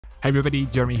Hi everybody,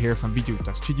 Jeremy here from Video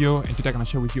Studio, and today I'm going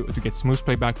to share with you how to get smooth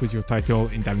playback with your title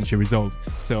in Davinci Resolve.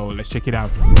 So let's check it out.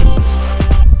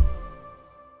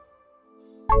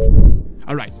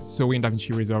 Alright, so we're in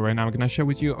Davinci Resolve right now. I'm going to share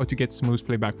with you how to get smooth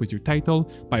playback with your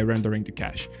title by rendering the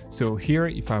cache. So here,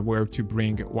 if I were to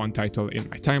bring one title in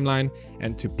my timeline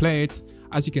and to play it,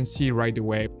 as you can see right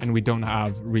away, and we don't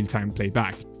have real-time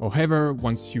playback. However,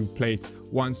 once you've played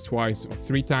once, twice, or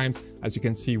 3 times, as you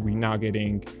can see, we're now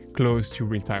getting close to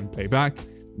real-time playback.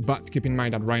 But keep in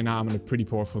mind that right now I'm on a pretty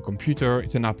powerful computer.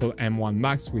 It's an Apple M1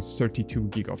 Max with 32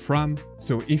 GB of RAM.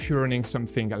 So if you're running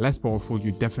something less powerful,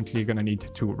 you're definitely gonna need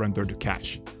to render the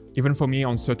cache. Even for me,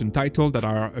 on certain titles that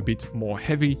are a bit more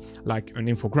heavy, like an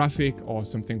infographic or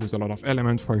something with a lot of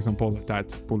elements, for example,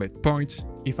 that bullet point,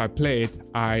 if I play it,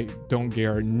 I don't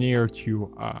get near to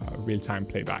real-time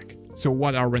playback. So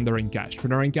what are rendering cache?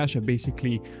 Rendering cache are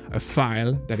basically a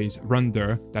file that is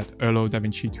rendered that allow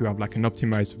Davinci to have like an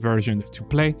optimized version to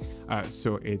play.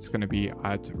 So it's going to be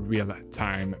at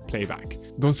real-time playback.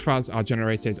 Those files are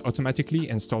generated automatically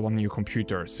and stored on your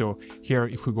computer. So here,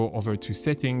 if we go over to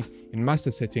setting, in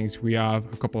master settings, we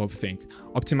have a couple of things: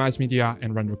 optimize media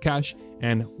and render cache,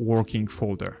 and working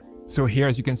folder. So here,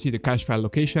 as you can see, the cache file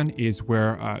location is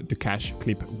where the cache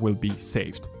clip will be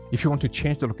saved. If you want to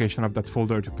change the location of that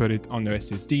folder to put it on the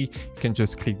SSD, you can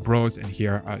just click browse and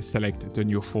here select the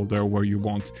new folder where you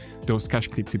want those cache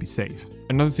clips to be saved.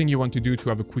 Another thing you want to do to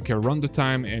have a quicker render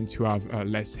time and to have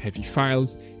less heavy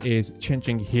files is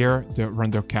changing here the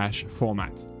render cache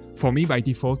format. For me, by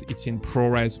default, it's in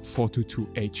ProRes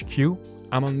 422HQ.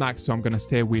 I'm on Mac, so I'm going to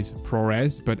stay with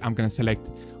ProRes, but I'm going to select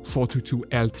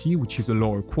 422LT, which is a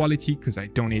lower quality because I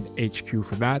don't need HQ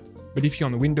for that. But if you're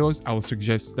on Windows, I would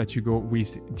suggest that you go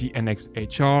with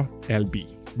DNxHR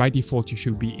LB. By default, you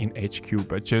should be in HQ,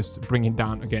 but just bring it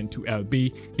down again to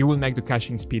LB. It will make the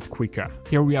caching speed quicker.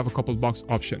 Here we have a couple box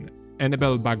options.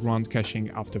 Enable background caching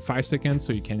after 5 seconds,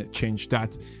 so you can change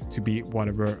that to be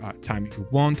whatever time you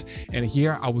want. And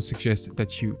here I would suggest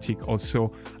that you tick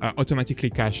also automatically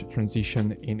cache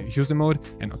transition in user mode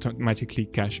and automatically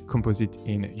cache composite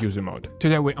in user mode.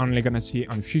 Today we're only gonna see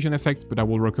on fusion effect, but I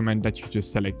will recommend that you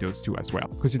just select those two as well,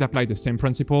 because it applies the same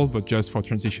principle, but just for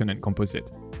transition and composite.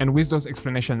 And with those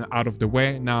explanations out of the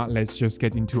way, now let's just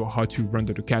get into how to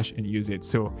render the cache and use it.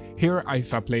 So here,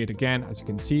 if I play it again, as you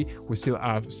can see, we still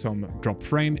have some drop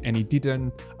frame, and it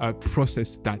didn't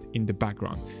process that in the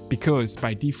background, because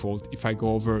by default, if I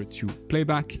go over to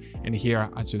playback and here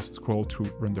I just scroll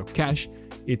through render cache,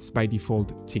 it's by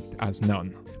default ticked as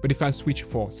none. But if I switch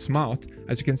for smart,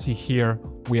 as you can see here,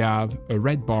 we have a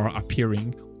red bar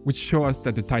appearing, which shows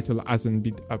that the title hasn't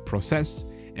been processed,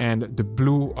 and the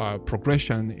blue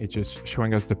progression is just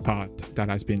showing us the part that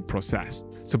has been processed.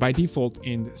 So by default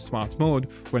in smart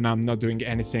mode, when I'm not doing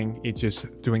anything, it's just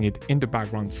doing it in the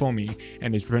background for me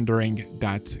and it's rendering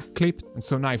that clip. And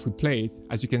so now if we play it,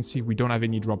 as you can see, we don't have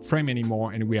any drop frame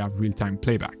anymore and we have real-time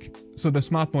playback. So the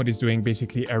smart mode is doing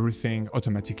basically everything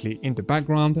automatically in the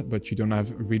background, but you don't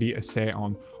have really a say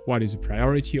on what is a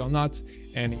priority or not.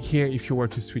 And here, if you were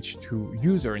to switch to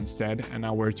user instead, and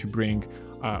I were to bring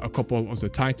a couple of the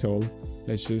title,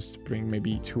 let's just bring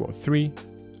maybe 2 or 3.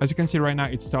 As you can see right now,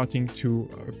 it's starting to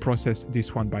process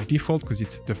this one by default because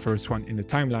it's the first one in the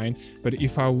timeline. But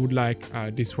if I would like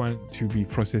this one to be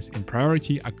processed in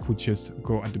priority, I could just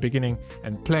go at the beginning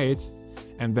and play it.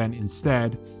 And then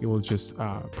instead, it will just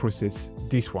process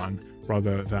this one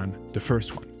rather than the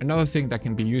first one. Another thing that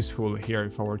can be useful here,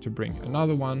 if I were to bring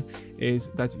another one, is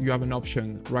that you have an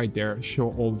option right there,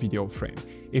 show all video frame.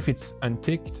 If it's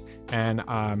unticked and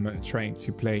I'm trying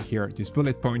to play here this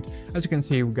bullet point, as you can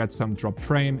see, we got some drop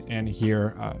frame, and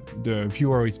here the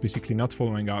viewer is basically not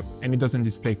following up and it doesn't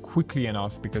display quickly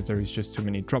enough because there is just too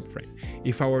many drop frame.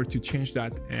 If I were to change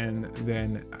that and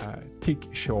then tick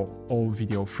show all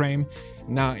video frame,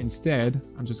 now instead,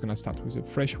 I'm just gonna start with a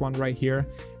fresh one right here.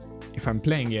 If I'm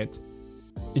playing it,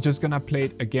 it's just gonna play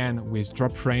it again with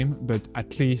drop frame, but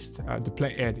at least the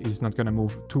playhead is not gonna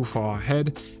move too far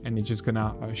ahead, and it's just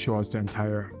gonna show us the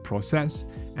entire process.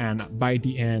 And by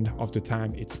the end of the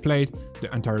time it's played,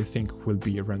 the entire thing will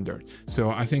be rendered.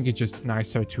 So I think it's just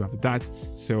nicer to have that,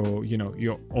 so you know,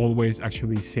 you're always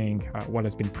actually seeing what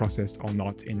has been processed or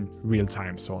not in real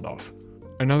time, sort of.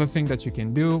 Another thing that you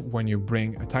can do when you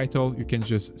bring a title, you can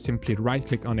just simply right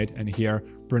click on it and here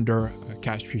render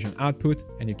cache fusion output,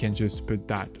 and you can just put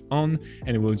that on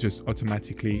and it will just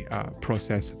automatically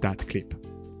process that clip.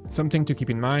 Something to keep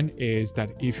in mind is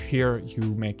that if here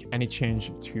you make any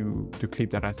change to the clip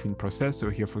that has been processed,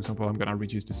 so here for example I'm gonna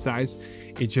reduce the size,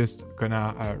 it's just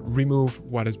gonna remove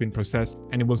what has been processed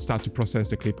and it will start to process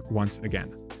the clip once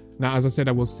again. Now, as I said,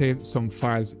 I will save some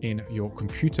files in your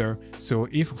computer. So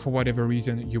if for whatever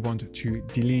reason you want to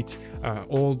delete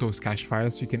all those cache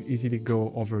files, you can easily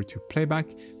go over to playback,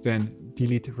 then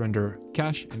delete render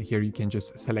cache. And here you can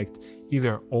just select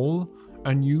either all,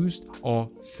 unused, or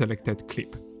selected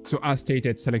clip. So as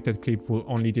stated, selected clip will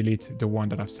only delete the one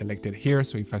that I've selected here.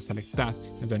 So if I select that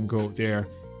and then go there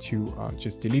to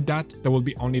just delete that, there will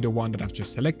be only the one that I've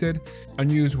just selected.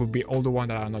 Unused will be all the ones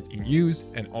that are not in use,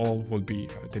 and all will be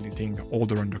deleting all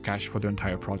the render cache for the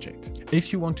entire project.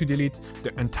 If you want to delete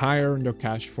the entire render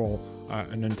cache for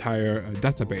an entire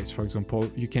database, for example,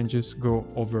 you can just go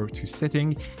over to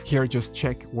setting. Here, just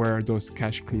check where those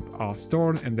cache clips are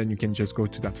stored, and then you can just go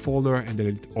to that folder and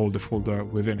delete all the folder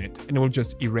within it, and it will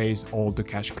just erase all the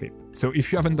cache clip. So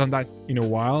if you haven't done that in a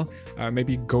while,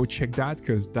 maybe go check that,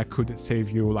 because that could save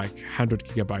you like 100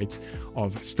 gigabytes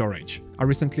of storage. I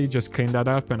recently just cleaned that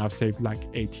up and I've saved like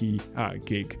 80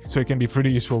 gig. So it can be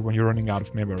pretty useful when you're running out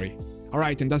of memory.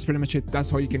 Alright, and that's pretty much it. That's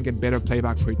how you can get better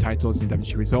playback for your titles in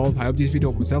Davinci Resolve. I hope this video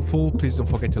was helpful. Please don't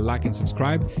forget to like and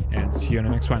subscribe, and see you on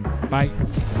the next one. Bye!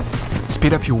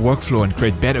 Speed up your workflow and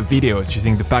create better videos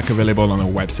using the pack available on our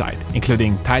website,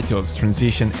 including titles,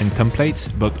 transition, and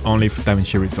templates, but only for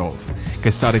Davinci Resolve.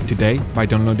 Get started today by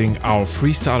downloading our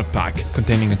free starter pack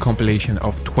containing a compilation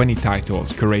of 20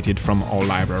 titles curated from our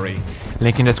library.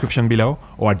 Link in the description below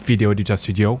or at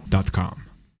videodjastudio.com.